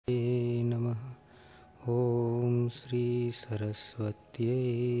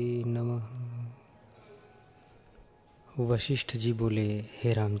सरस्वत्यै नमः। वशिष्ठ जी बोले,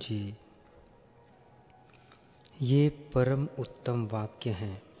 हे राम जी, ये परम उत्तम वाक्य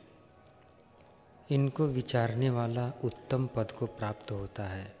हैं। इनको विचारने वाला उत्तम पद को प्राप्त होता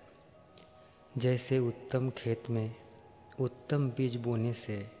है। जैसे उत्तम खेत में उत्तम बीज बोने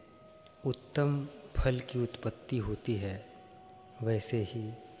से उत्तम फल की उत्पत्ति होती है, वैसे ही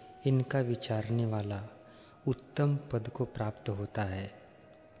इनका विचारने वाला उत्तम पद को प्राप्त होता है।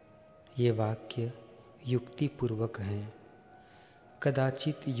 ये वाक्य युक्ति पूर्वक हैं।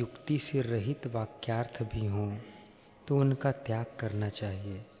 कदाचित युक्ति से रहित वाक्यार्थ भी हों तो उनका त्याग करना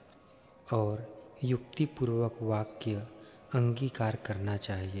चाहिए और युक्ति पूर्वक वाक्य अंगीकार करना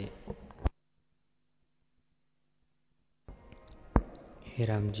चाहिए। हे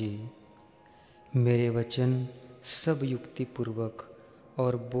राम जी, मेरे वचन सब युक्ति पूर्वक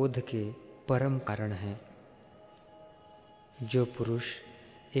और बोध के परम कारण हैं। जो पुरुष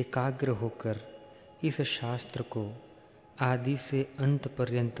एकाग्र होकर इस शास्त्र को आदि से अंत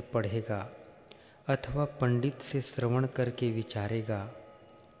पर्यंत पढ़ेगा अथवा पंडित से श्रवण करके विचारेगा,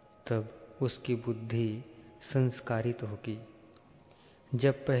 तब उसकी बुद्धि संस्कारित होगी।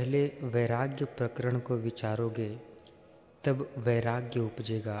 जब पहले वैराग्य प्रकरण को विचारोगे तब वैराग्य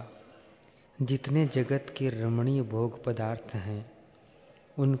उपजेगा। जितने जगत के रमणीय भोग पदार्थ हैं,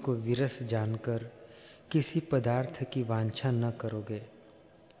 उनको विरस जानकर किसी पदार्थ की वांछा न करोगे।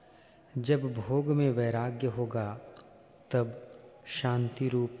 जब भोग में वैराग्य होगा तब शांति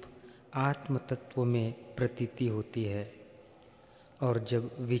रूप आत्म तत्व में प्रतीति होती है, और जब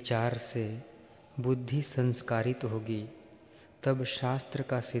विचार से बुद्धि संस्कारित होगी तब शास्त्र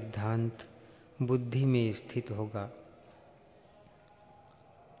का सिद्धांत बुद्धि में स्थित होगा।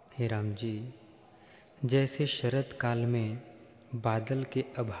 हे राम जी, जैसे शरद काल में बादल के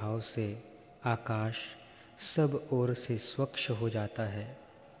अभाव से आकाश सब ओर से स्वच्छ हो जाता है,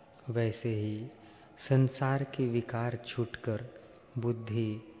 वैसे ही संसार के विकार छूटकर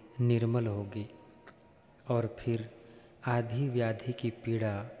बुद्धि निर्मल होगी और फिर आधि व्याधि की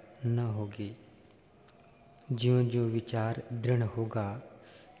पीड़ा न होगी। ज्यों ज्यों विचार दृढ़ होगा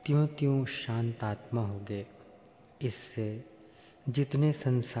त्यों त्यों शांत आत्मा होगे। इससे जितने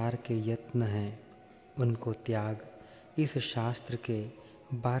संसार के यत्न हैं, उनको त्याग इस शास्त्र के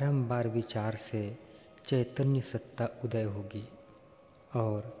बारंबार विचार से चैतन्य सत्ता उदय होगी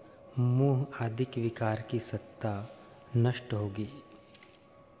और मोह आदिक विकार की सत्ता नष्ट होगी।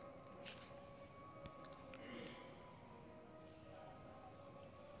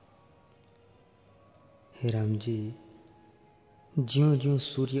 हे राम जी, ज्यों ज्यों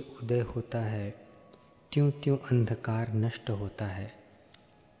सूर्य उदय होता है त्यों त्यों अंधकार नष्ट होता है,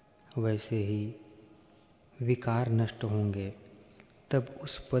 वैसे ही विकार नष्ट होंगे तब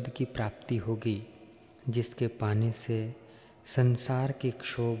उस पद की प्राप्ति होगी जिसके पाने से संसार के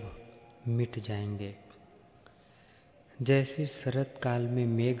क्षोभ मिट जाएंगे। जैसे शरद काल में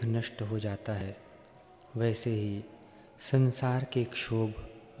मेघ नष्ट हो जाता है, वैसे ही संसार के क्षोभ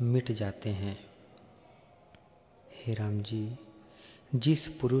मिट जाते हैं। हे राम जी, जिस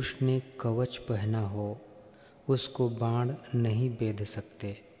पुरुष ने कवच पहना हो उसको बाण नहीं बेध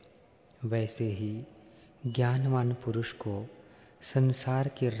सकते, वैसे ही ज्ञानवान पुरुष को संसार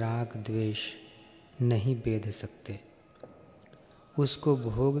के राग द्वेष नहीं बेध सकते। उसको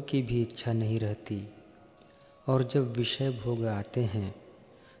भोग की भी इच्छा नहीं रहती, और जब विषय भोग आते हैं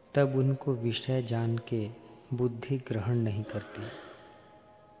तब उनको विषय जान के बुद्धि ग्रहण नहीं करती।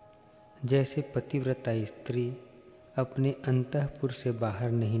 जैसे पतिव्रता स्त्री अपने अंतःपुर से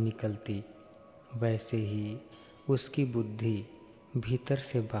बाहर नहीं निकलती, वैसे ही उसकी बुद्धि भीतर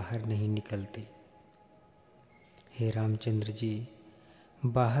से बाहर नहीं निकलती। हे रामचंद्र जी,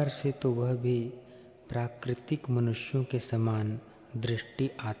 बाहर से तो वह भी प्राकृतिक मनुष्यों के समान दृष्टि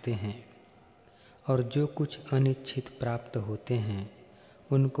आते हैं, और जो कुछ अनिच्छित प्राप्त होते हैं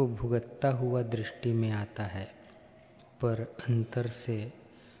उनको भुगतता हुआ दृष्टि में आता है, पर अंतर से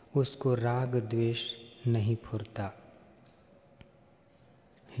उसको राग द्वेष नहीं फुरता।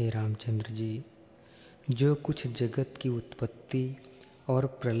 हे रामचंद्र जी, जो कुछ जगत की उत्पत्ति और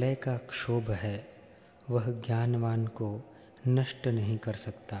प्रलय का क्षोभ है वह ज्ञानवान को नष्ट नहीं कर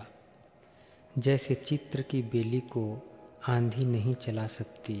सकता। जैसे चित्र की बेली को आंधी नहीं चला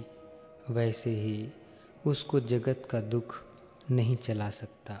सकती, वैसे ही उसको जगत का दुख नहीं चला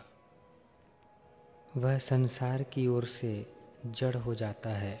सकता। वह संसार की ओर से जड़ हो जाता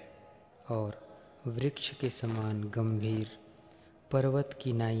है और वृक्ष के समान गंभीर, पर्वत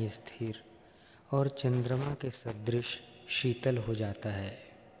की नाई स्थिर और चंद्रमा के सदृश शीतल हो जाता है।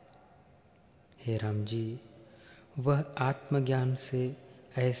 हे राम जी, वह आत्मज्ञान से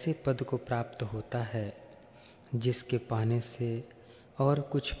ऐसे पद को प्राप्त होता है जिसके पाने से और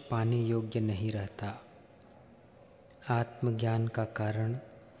कुछ पाने योग्य नहीं रहता। आत्मज्ञान का कारण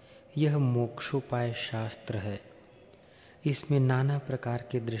यह मोक्षोपाय शास्त्र है। इसमें नाना प्रकार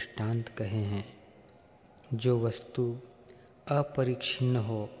के दृष्टांत कहे हैं। जो वस्तु अपरिच्छिन्न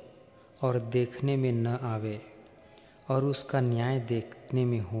हो और देखने में न आवे और उसका न्याय देखने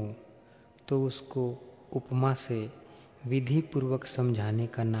में हो, तो उसको उपमा से विधि पूर्वक समझाने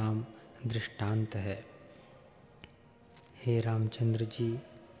का नाम दृष्टांत है। हे रामचंद्र जी,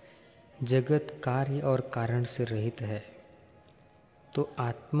 जगत कार्य और कारण से रहित है, तो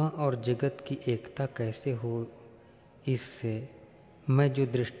आत्मा और जगत की एकता कैसे हो? इससे मैं जो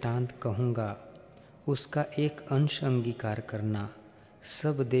दृष्टांत कहूँगा उसका एक अंश अंगीकार करना,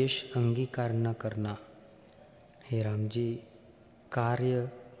 सब देश अंगीकार न करना। हे राम जी, कार्य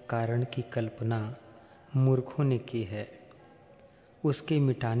कारण की कल्पना मूर्खों ने की है। उसके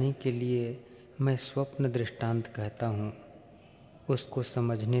मिटाने के लिए मैं स्वप्न दृष्टांत कहता हूँ। उसको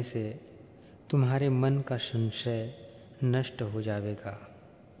समझने से तुम्हारे मन का संशय नष्ट हो जाएगा।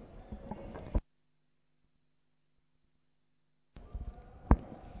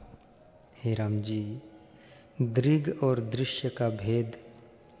 हे राम जी, दृग और दृश्य का भेद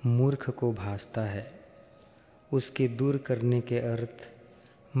मूर्ख को भासता है। उसके दूर करने के अर्थ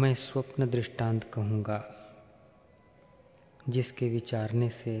मैं स्वप्न दृष्टांत कहूँगा, जिसके विचारने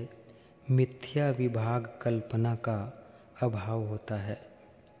से मिथ्या विभाग कल्पना का अभाव होता है।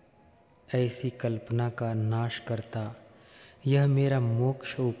 ऐसी कल्पना का नाश करता यह मेरा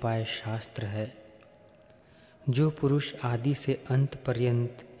मोक्ष उपाय शास्त्र है। जो पुरुष आदि से अंत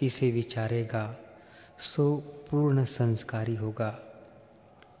पर्यंत इसे विचारेगा सो पूर्ण संस्कारी होगा।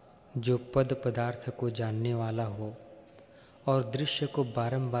 जो पद पदार्थ को जानने वाला हो और दृश्य को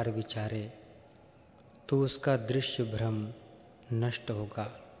बारंबार विचारे, तो उसका दृश्य भ्रम नष्ट होगा।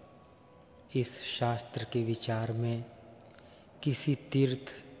 इस शास्त्र के विचार में किसी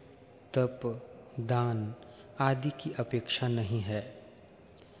तीर्थ, तप, दान आदि की अपेक्षा नहीं है।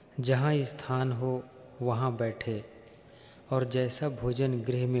 जहाँ स्थान हो वहाँ बैठे और जैसा भोजन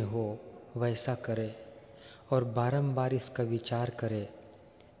गृह में हो वैसा करे और बारंबार इसका विचार करे,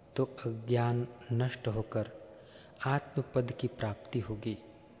 तो अज्ञान नष्ट होकर आत्मपद की प्राप्ति होगी।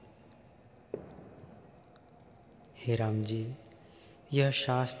 हे राम जी, यह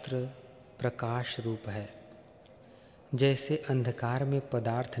शास्त्र प्रकाश रूप है। जैसे अंधकार में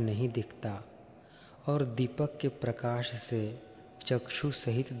पदार्थ नहीं दिखता और दीपक के प्रकाश से चक्षु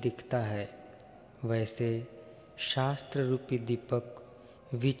सहित दिखता है, वैसे शास्त्र रूपी दीपक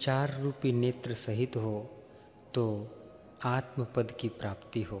विचार रूपी नेत्र सहित हो तो आत्मपद की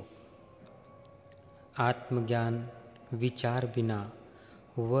प्राप्ति हो। आत्मज्ञान विचार बिना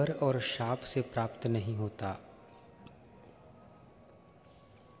वर और शाप से प्राप्त नहीं होता।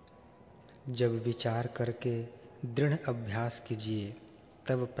 जब विचार करके दृढ़ अभ्यास कीजिए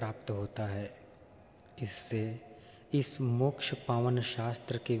तब प्राप्त होता है। इससे इस मोक्ष पावन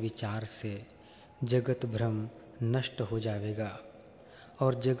शास्त्र के विचार से जगत भ्रम नष्ट हो जाएगा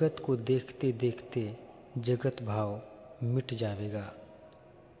और जगत को देखते देखते जगत भाव मिट जाएगा।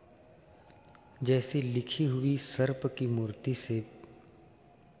 जैसे लिखी हुई सर्प की मूर्ति से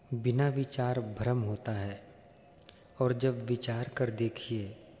बिना विचार भ्रम होता है, और जब विचार कर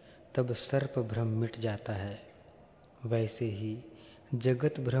देखिए तब सर्प भ्रम मिट जाता है, वैसे ही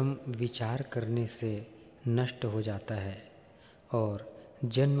जगत भ्रम विचार करने से नष्ट हो जाता है और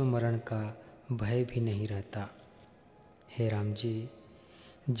जन्म मरण का भय भी नहीं रहता। हे राम जी,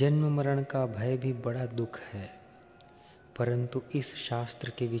 जन्म मरण का भय भी बड़ा दुख है, परंतु इस शास्त्र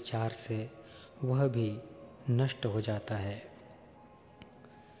के विचार से वह भी नष्ट हो जाता है।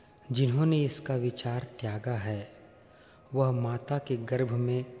 जिन्होंने इसका विचार त्यागा है, वह माता के गर्भ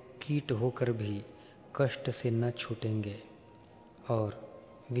में कीट होकर भी कष्ट से न छूटेंगे और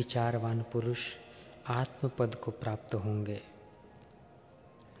विचारवान पुरुष आत्मपद को प्राप्त होंगे।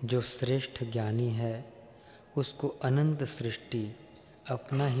 जो श्रेष्ठ ज्ञानी है उसको अनंत सृष्टि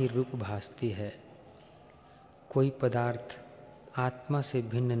अपना ही रूप भासती है। कोई पदार्थ आत्मा से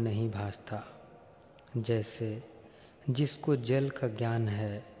भिन्न नहीं भासता। जैसे जिसको जल का ज्ञान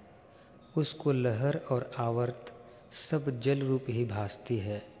है उसको लहर और आवर्त सब जल रूप ही भासती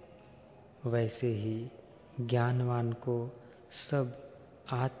है, वैसे ही ज्ञानवान को सब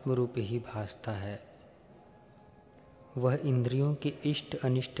आत्मरूप ही भासता है। वह इंद्रियों के इष्ट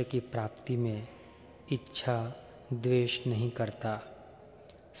अनिष्ट की प्राप्ति में इच्छा द्वेष नहीं करता।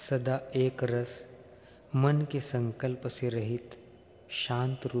 सदा एक रस मन के संकल्प से रहित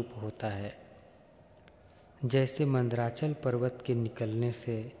शांत रूप होता है। जैसे मंदराचल पर्वत के निकलने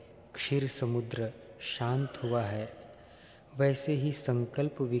से क्षीर समुद्र शांत हुआ है, वैसे ही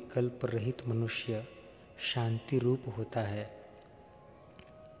संकल्प विकल्प रहित मनुष्य शांति रूप होता है।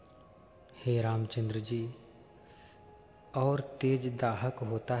 हे रामचंद्र जी, और तेज दाहक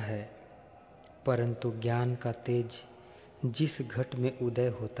होता है, परंतु ज्ञान का तेज जिस घट में उदय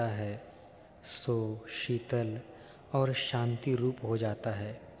होता है सो शीतल और शांति रूप हो जाता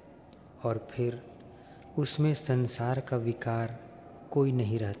है, और फिर उसमें संसार का विकार कोई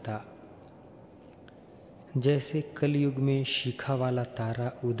नहीं रहता। जैसे कलयुग में शिखा वाला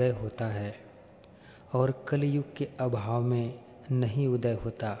तारा उदय होता है और कलयुग के अभाव में नहीं उदय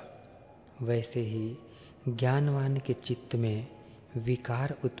होता, वैसे ही ज्ञानवान के चित्त में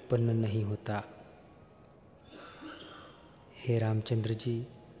विकार उत्पन्न नहीं होता। हे रामचंद्र जी,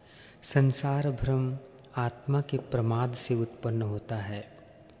 संसार भ्रम आत्मा के प्रमाद से उत्पन्न होता है,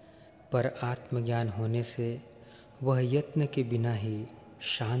 पर आत्मज्ञान होने से वह यत्न के बिना ही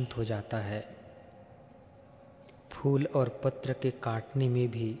शांत हो जाता है। फूल और पत्र के काटने में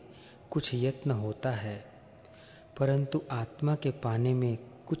भी कुछ यत्न होता है, परंतु आत्मा के पाने में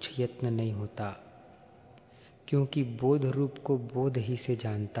कुछ यत्न नहीं होता, क्योंकि बोध रूप को बोध ही से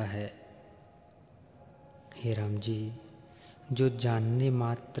जानता है। हे राम जी, जो जानने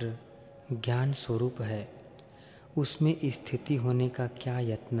मात्र ज्ञान स्वरूप है, उसमें स्थिति होने का क्या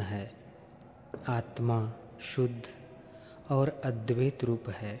यत्न है। आत्मा शुद्ध और अद्वैत रूप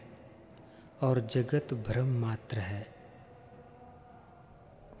है और जगत भ्रम मात्र है।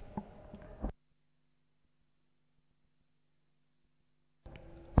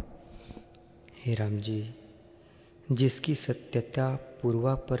 हे राम जी, जिसकी सत्यता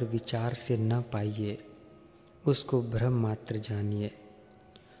पूर्वा पर विचार से न पाइए उसको भ्रम मात्र जानिए,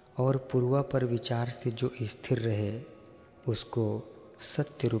 और पूर्वा पर विचार से जो स्थिर रहे उसको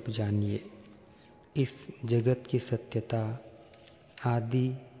सत्य रूप जानिए। इस जगत की सत्यता आदि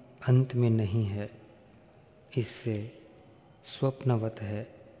अंत में नहीं है, इससे स्वप्नवत है।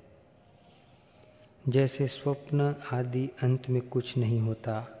 जैसे स्वप्न आदि अंत में कुछ नहीं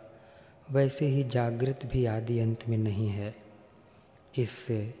होता, वैसे ही जागृत भी आदि अंत में नहीं है,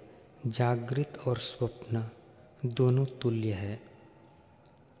 इससे जागृत और स्वप्न दोनों तुल्य है।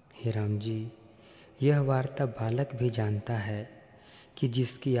 हे राम जी, यह वार्ता बालक भी जानता है कि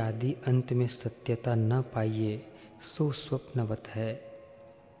जिसकी आदि अंत में सत्यता न पाइए सो स्वप्नवत है।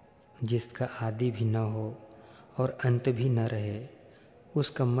 जिसका आदि भी न हो और अंत भी न रहे,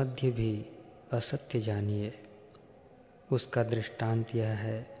 उसका मध्य भी असत्य जानिए। उसका दृष्टांत यह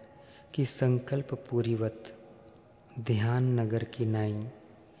है कि संकल्प पूरीवत ध्यान नगर की नाई,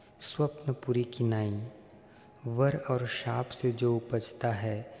 स्वप्नपुरी की नाई, वर और शाप से जो उपजता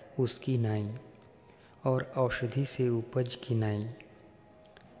है उसकी नाई, और औषधि से उपज की नाई।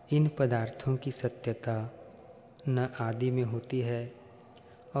 इन पदार्थों की सत्यता न आदि में होती है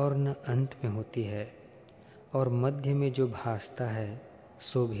और न अंत में होती है, और मध्य में जो भासता है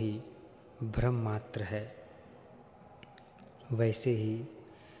सो भी भ्रम मात्र है। वैसे ही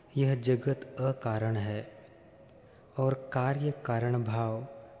यह जगत अकारण है और कार्य कारण भाव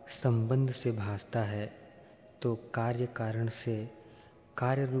संबंध से भासता है, तो कार्य कारण से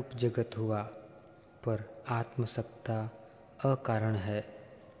कार्य रूप जगत हुआ, पर आत्मसत्ता अकारण है।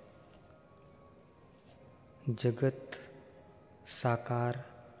 जगत साकार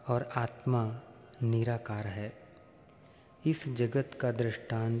और आत्मा निराकार है। इस जगत का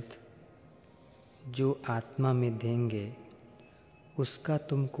दृष्टांत जो आत्मा में देंगे उसका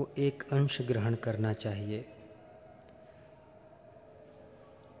तुमको एक अंश ग्रहण करना चाहिए।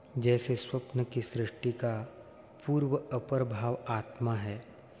 जैसे स्वप्न की सृष्टि का पूर्व अपर भाव आत्मा है,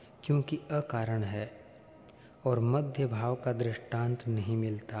 क्योंकि अकारण है, और मध्य भाव का दृष्टांत नहीं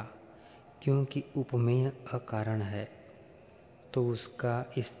मिलता, क्योंकि उपमेय अकारण है, तो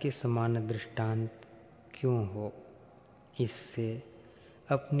उसका इसके समान दृष्टांत क्यों हो। इससे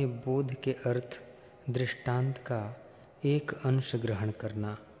अपने बोध के अर्थ दृष्टांत का एक अंश ग्रहण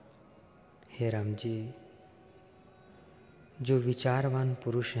करना। हे राम जी, जो विचारवान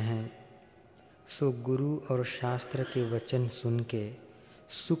पुरुष हैं सो गुरु और शास्त्र के वचन सुन के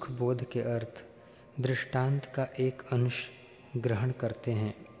सुख बोध के अर्थ दृष्टांत का एक अंश ग्रहण करते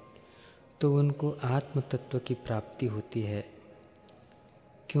हैं, तो उनको आत्म तत्व की प्राप्ति होती है,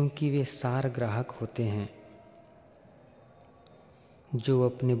 क्योंकि वे सार ग्राहक होते हैं। जो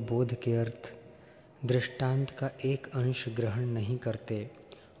अपने बोध के अर्थ दृष्टांत का एक अंश ग्रहण नहीं करते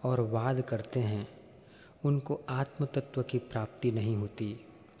और वाद करते हैं, उनको आत्म तत्व की प्राप्ति नहीं होती।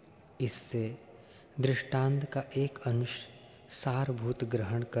 इससे दृष्टांत का एक अंश सारभूत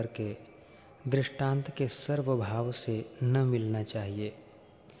ग्रहण करके दृष्टांत के सर्वभाव से न मिलना चाहिए,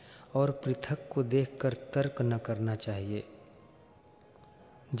 और पृथक को देखकर तर्क न करना चाहिए।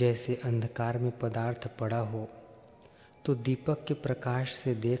 जैसे अंधकार में पदार्थ पड़ा हो तो दीपक के प्रकाश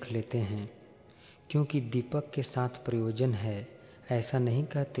से देख लेते हैं, क्योंकि दीपक के साथ प्रयोजन है, ऐसा नहीं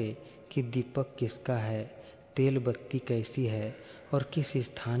कहते कि दीपक किसका है, तेल बत्ती कैसी है और किस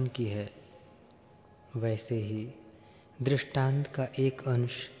स्थान की है। वैसे ही दृष्टांत का एक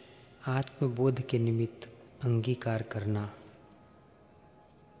अंश आत्मबोध के निमित्त अंगीकार करना।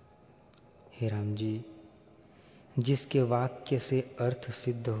 हे राम जी, जिसके वाक्य से अर्थ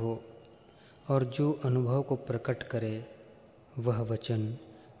सिद्ध हो और जो अनुभव को प्रकट करे वह वचन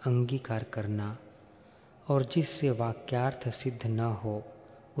अंगीकार करना, और जिससे वाक्यार्थ सिद्ध न हो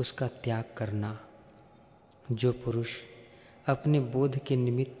उसका त्याग करना। जो पुरुष अपने बोध के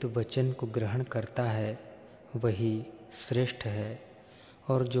निमित्त वचन को ग्रहण करता है वही श्रेष्ठ है,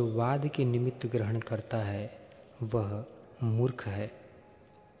 और जो वाद के निमित्त ग्रहण करता है वह मूर्ख है।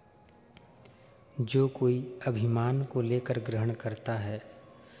 जो कोई अभिमान को लेकर ग्रहण करता है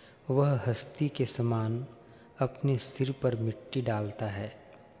वह हस्ती के समान अपने सिर पर मिट्टी डालता है,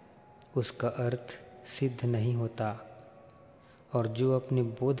 उसका अर्थ सिद्ध नहीं होता। और जो अपने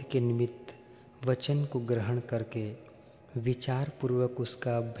बोध के निमित्त वचन को ग्रहण करके विचार पूर्वक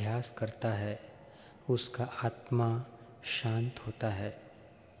उसका अभ्यास करता है उसका आत्मा शांत होता है।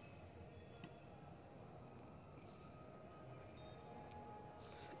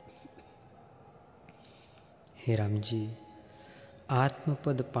 हे राम जी,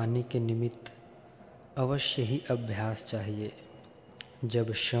 आत्मपद पाने के निमित्त अवश्य ही अभ्यास चाहिए।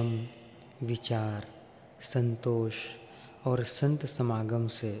 जब श्रम, विचार, संतोष और संत समागम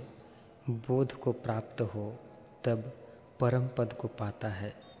से बोध को प्राप्त हो तब परम पद को पाता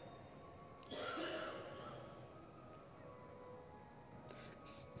है।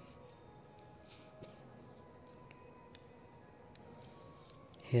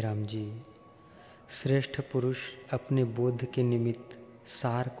 हे राम जी, श्रेष्ठ पुरुष अपने बोध के निमित्त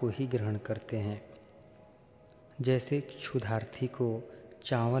सार को ही ग्रहण करते हैं। जैसे क्षुधार्थी को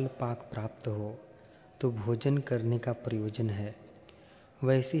चावल पाक प्राप्त हो तो भोजन करने का प्रयोजन है,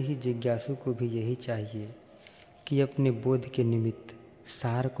 वैसे ही जिज्ञासु को भी यही चाहिए कि अपने बोध के निमित्त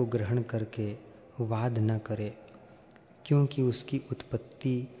सार को ग्रहण करके वाद न करे, क्योंकि उसकी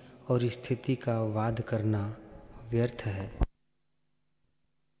उत्पत्ति और स्थिति का वाद करना व्यर्थ है।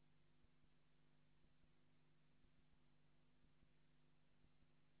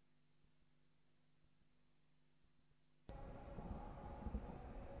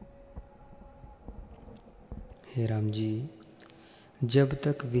 हे राम जी, जब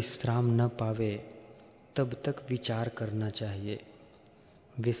तक विश्राम न पावे तब तक विचार करना चाहिए।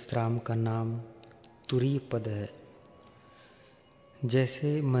 विश्राम का नाम तुरीय पद है।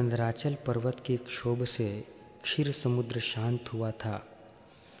 जैसे मंदराचल पर्वत के क्षोभ से क्षीर समुद्र शांत हुआ था,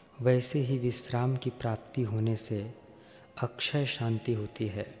 वैसे ही विश्राम की प्राप्ति होने से अक्षय शांति होती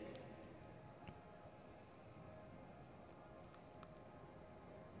है।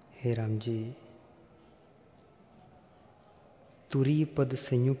 हे राम जी, तुरीय पद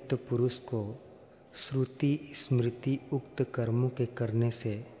संयुक्त पुरुष को श्रुति स्मृति उक्त कर्मों के करने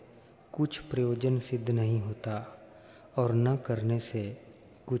से कुछ प्रयोजन सिद्ध नहीं होता और न करने से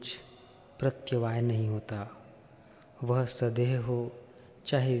कुछ प्रत्यवाय नहीं होता। वह सदेह हो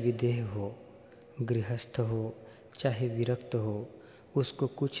चाहे विदेह हो, गृहस्थ हो चाहे विरक्त हो, उसको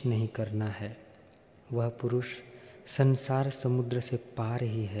कुछ नहीं करना है। वह पुरुष संसार समुद्र से पार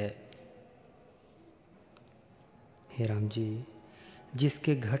ही है। हे राम जी,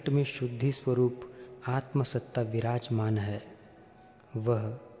 जिसके घट में शुद्धि स्वरूप आत्मसत्ता विराजमान है,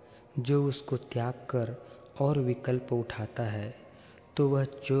 वह जो उसको त्याग कर और विकल्प उठाता है तो वह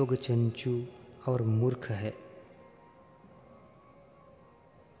चोग चंचू और मूर्ख है।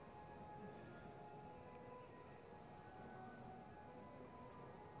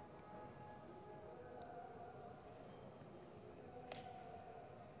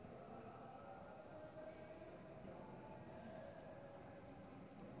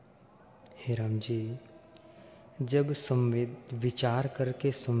 हे राम जी, जब विचार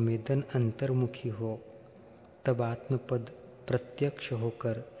करके संवेदन अंतर्मुखी हो तब आत्मपद प्रत्यक्ष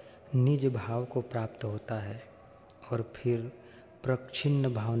होकर निज भाव को प्राप्त होता है और फिर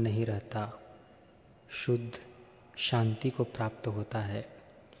प्रच्छिन्न भाव नहीं रहता, शुद्ध शांति को प्राप्त होता है।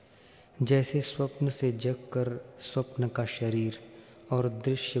 जैसे स्वप्न से जग कर स्वप्न का शरीर और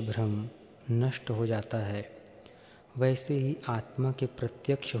दृश्य भ्रम नष्ट हो जाता है, वैसे ही आत्मा के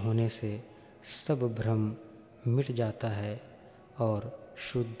प्रत्यक्ष होने से सब भ्रम मिट जाता है और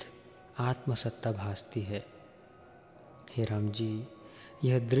शुद्ध आत्मसत्ता भासती है। हे राम जी,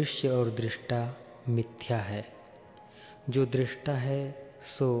 यह दृश्य और दृष्टा मिथ्या है। जो दृष्टा है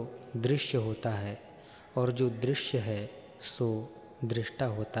सो दृश्य होता है और जो दृश्य है सो दृष्टा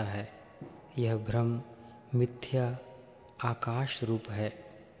होता है। यह भ्रम मिथ्या आकाश रूप है।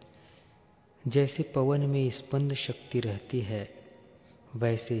 जैसे पवन में स्पंद शक्ति रहती है,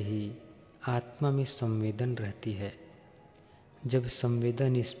 वैसे ही आत्मा में संवेदन रहती है। जब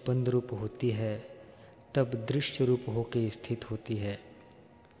संवेदन स्पंद रूप होती है, तब दृश्य रूप होकर स्थित होती है।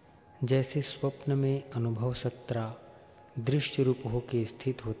 जैसे स्वप्न में अनुभव सत्ता दृश्य रूप होकर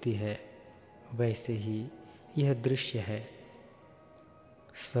स्थित होती है, वैसे ही यह दृश्य है।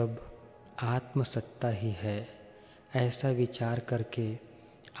 सब आत्मसत्ता ही है, ऐसा विचार करके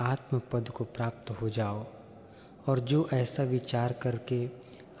आत्मपद को प्राप्त हो जाओ। और जो ऐसा विचार करके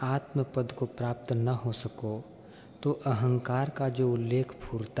आत्मपद को प्राप्त न हो सको, तो अहंकार का जो उल्लेख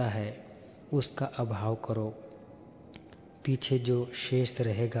फूरता है उसका अभाव करो। पीछे जो शेष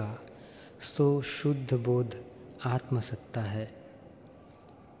रहेगा सो शुद्ध बोध आत्मसत्ता है।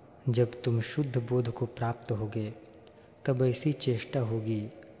 जब तुम शुद्ध बोध को प्राप्त होगे, तब ऐसी चेष्टा होगी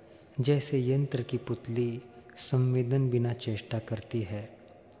जैसे यंत्र की पुतली संवेदन बिना चेष्टा करती है।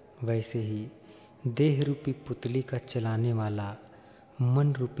 वैसे ही देह रूपी पुतली का चलाने वाला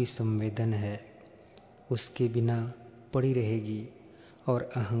मन रूपी संवेदन है। उसके बिना पड़ी रहेगी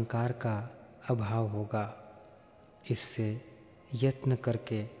और अहंकार का अभाव होगा। इससे यत्न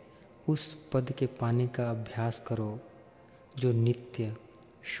करके उस पद के पाने का अभ्यास करो जो नित्य,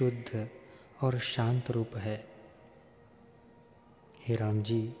 शुद्ध और शांत रूप है। हे राम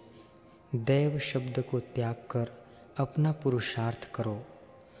जी, दैव शब्द को त्याग कर अपना पुरुषार्थ करो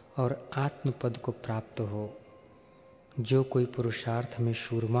और आत्मपद को प्राप्त हो। जो कोई पुरुषार्थ में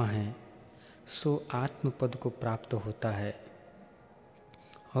शूरमा है, सो आत्मपद को प्राप्त होता है,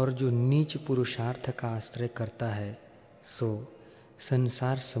 और जो नीच पुरुषार्थ का आश्रय करता है, सो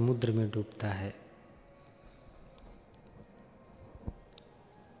संसार समुद्र में डूबता है।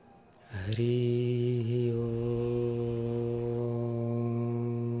 हरि ओम।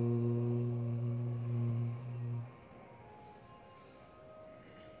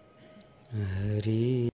 हरि